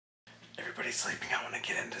Everybody's sleeping. I want to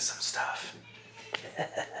get into some stuff.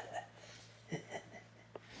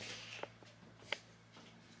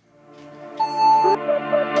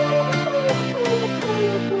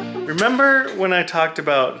 Remember when I talked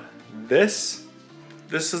about this?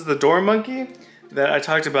 This is the door monkey that I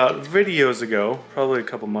talked about videos ago, probably a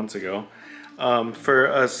couple months ago, for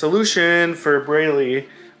a solution for Braylee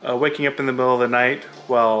waking up in the middle of the night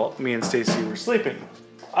while me and Stacy were sleeping.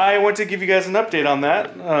 I want to give you guys an update on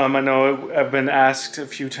that. I know I've been asked a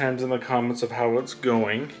few times in the comments of how it's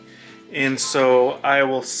going. And so I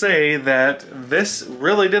will say that this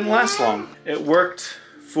really didn't last long. It worked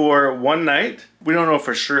for one night. We don't know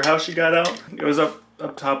for sure how she got out. It was up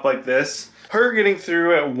top like this. Her getting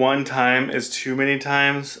through at one time is too many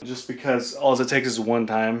times, just because all it takes is one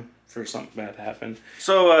time for something bad to happen.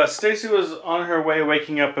 So Stacy was on her way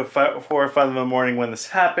waking up at 4 or 5 in the morning when this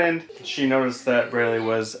happened. She noticed that Braylee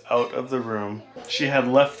was out of the room. She had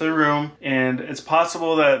left the room, and it's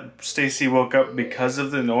possible that Stacy woke up because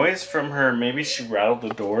of the noise from her. Maybe she rattled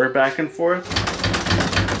the door back and forth.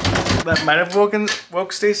 That might have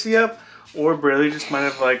woke Stacy up, or Braylee just might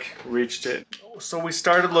have like reached it. So we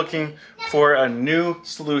started looking for a new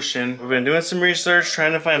solution. We've been doing some research,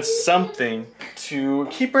 trying to find something to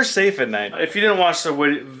keep her safe at night. If you didn't watch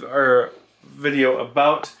our video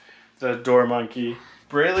about the door monkey,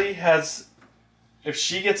 Braylee has, if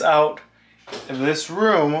she gets out of this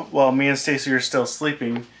room while me and Stacy are still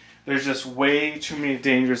sleeping, there's just way too many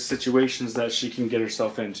dangerous situations that she can get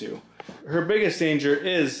herself into. Her biggest danger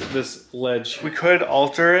is this ledge. We could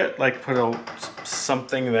alter it, like put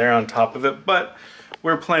something there on top of it, but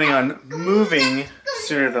we're planning on moving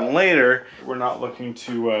sooner than later. We're not looking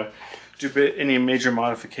to do any major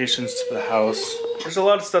modifications to the house. There's a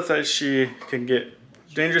lot of stuff that she can get,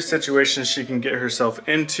 dangerous situations she can get herself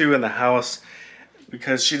into in the house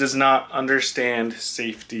because she does not understand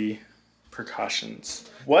safety precautions.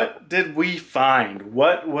 What did we find?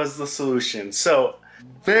 What was the solution? So,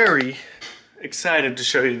 very excited to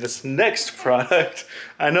show you this next product.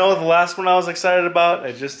 I know the last one I was excited about,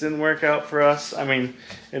 it just didn't work out for us. I mean,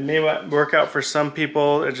 it may work out for some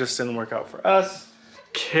people, it just didn't work out for us.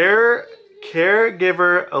 Caregiver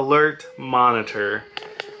Alert Monitor.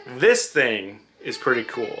 This thing is pretty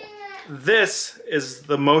cool. This is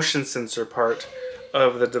the motion sensor part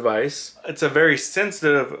of the device. It's a very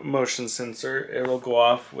sensitive motion sensor. It'll go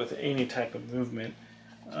off with any type of movement.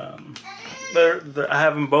 I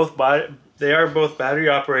have them both they are both battery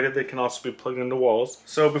operated. They can also be plugged into walls.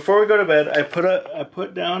 So before we go to bed, I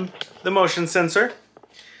put down the motion sensor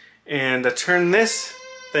and I turn this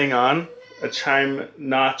thing on, a chime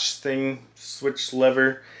notch thing, switch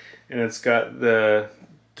lever, and it's got the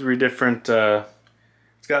three different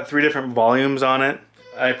volumes on it.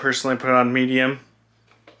 I personally put it on medium.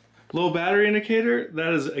 Low battery indicator,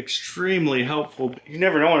 that is extremely helpful. You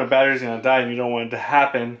never know when a battery's gonna die and you don't want it to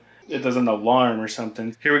happen. It does an alarm or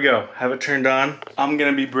something. Here we go, have it turned on. I'm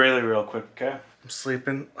gonna be Braylee real quick, okay? I'm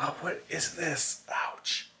sleeping. Oh, what is this?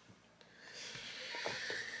 Ouch.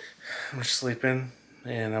 I'm just sleeping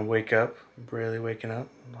and I wake up, Braylee waking up.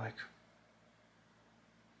 I'm like,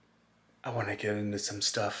 I wanna get into some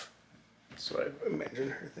stuff. That's what I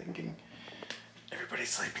imagine her thinking.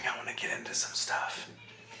 Everybody's sleeping, I wanna get into some stuff.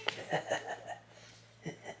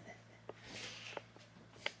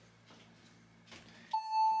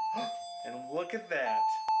 And look at that.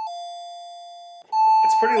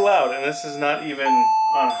 It's pretty loud, and this is not even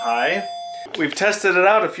on high. We've tested it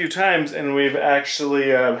out a few times, and we've actually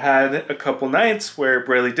had a couple nights where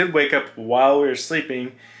Braylee did wake up while we were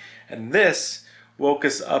sleeping, and this woke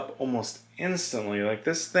us up almost instantly. Like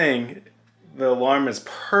this thing, the alarm is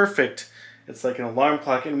perfect. It's like an alarm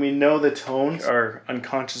clock, and we know the tone. Our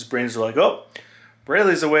unconscious brains are like, oh,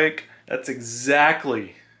 Braylee's awake. That's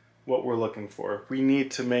exactly what we're looking for. We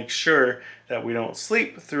need to make sure that we don't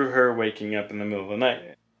sleep through her waking up in the middle of the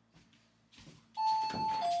night.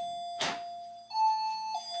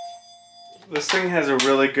 This thing has a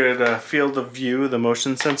really good field of view, the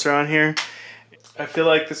motion sensor on here. I feel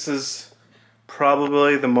like this is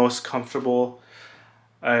probably the most comfortable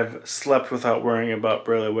I've slept without worrying about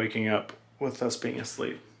Braylee waking up with us being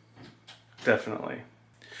asleep. Definitely.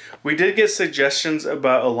 We did get suggestions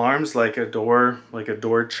about alarms like a door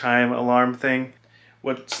chime alarm thing.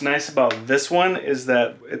 What's nice about this one is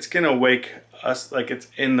that it's gonna wake us like it's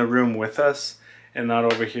in the room with us and not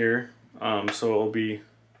over here. So it'll be,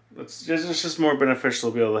 it's just more beneficial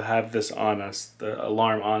to be able to have this on us, the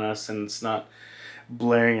alarm on us, and it's not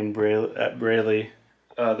blaring at Braylee.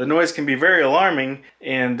 the noise can be very alarming,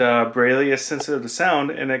 and Braylee is sensitive to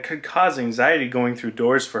sound, and it could cause anxiety going through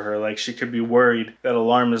doors for her. Like, she could be worried that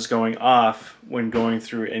alarm is going off when going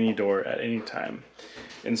through any door at any time.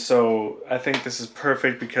 And so I think this is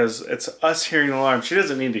perfect because it's us hearing the alarm. She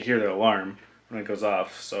doesn't need to hear the alarm when it goes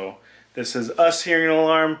off. So this is us hearing an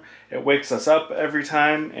alarm. It wakes us up every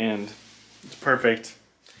time, and it's perfect.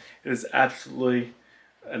 It is absolutely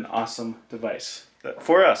an awesome device.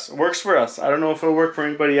 For us, it works for us. I don't know if it'll work for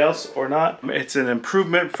anybody else or not. It's an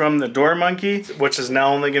improvement from the Door Monkey, which is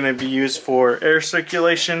now only going to be used for air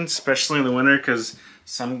circulation, especially in the winter, because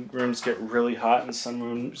some rooms get really hot and some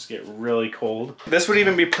rooms get really cold. This would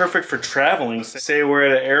even be perfect for traveling. Say we're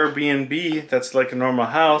at an Airbnb that's like a normal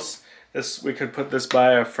house. We could put this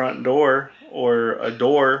by a front door or a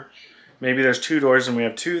door. Maybe there's 2 doors and we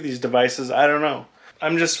have 2 of these devices. I don't know.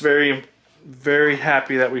 I'm just very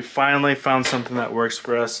happy that we finally found something that works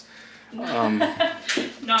for us. Knock on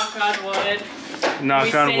wood.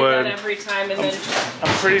 Knock on wood. That every time, and then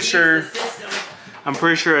I'm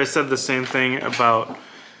pretty sure I said the same thing about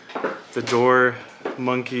the Door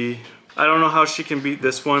Monkey. I don't know how she can beat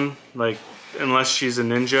this one, like, unless she's a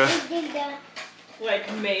ninja.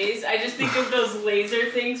 Like maze. I just think of those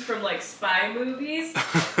laser things from like spy movies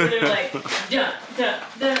where they're like duh, duh,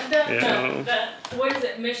 duh, duh, duh, duh. What is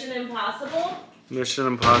it? Mission Impossible? Mission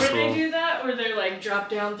Impossible. Where they do that? Where they're like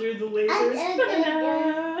drop down through the lasers.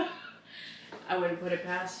 I wouldn't put it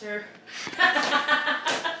past her.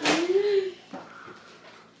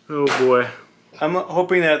 Oh boy. I'm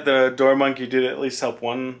hoping that the Door Monkey did at least help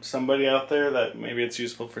somebody out there, that maybe it's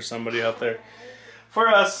useful for somebody out there. For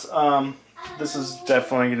us, this is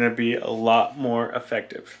definitely going to be a lot more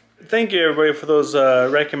effective. Thank you everybody for those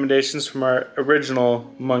recommendations from our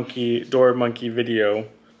original Door Monkey video.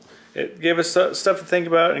 It gave us stuff to think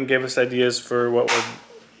about and gave us ideas for what would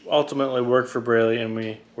ultimately work for Braylee, and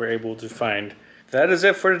we were able to find. That is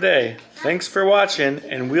it for today. Thanks for watching,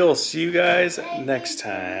 and we'll see you guys next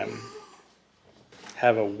time.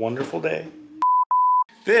 Have a wonderful day.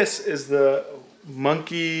 This is the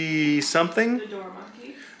monkey something? The Door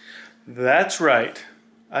Monkey. That's right.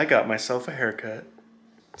 I got myself a haircut.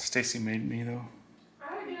 Stacy made me though.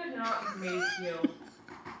 I did not make you.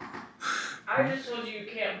 I just told you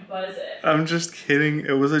can't buzz it. I'm just kidding.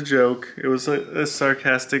 It was a joke. It was a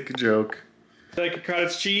sarcastic joke. You like your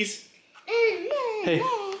cottage cheese? Hey,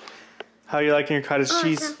 how are you liking your cottage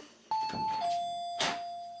cheese?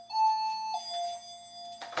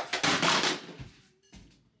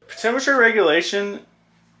 Temperature regulation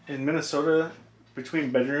in Minnesota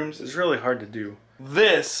between bedrooms is really hard to do.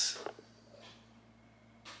 This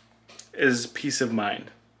is peace of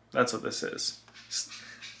mind. That's what this is.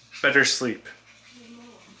 Better sleep.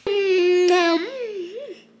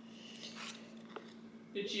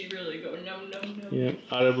 Did she really go num num num? Yeah,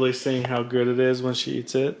 audibly saying how good it is when she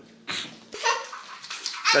eats it.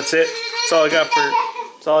 That's it. That's all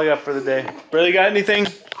I got for the day. Braylee, got anything?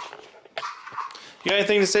 You got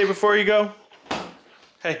anything to say before you go?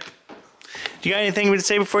 Hey. Do you got anything to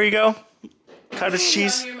say before you go? Cottage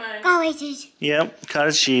cheese? Cottage cheese. Yep,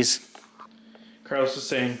 cottage cheese. Carlos was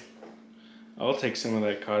saying, I'll take some of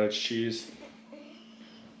that cottage cheese.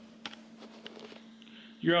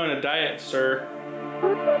 You're on a diet, sir.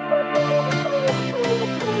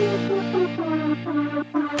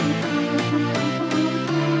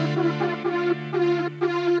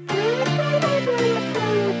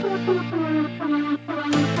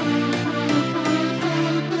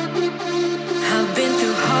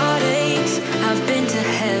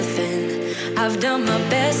 I've done my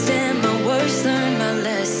best and my worst, learned my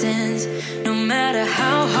lessons. No matter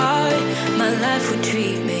how hard my life would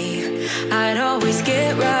treat me, I'd always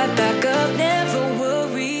get right back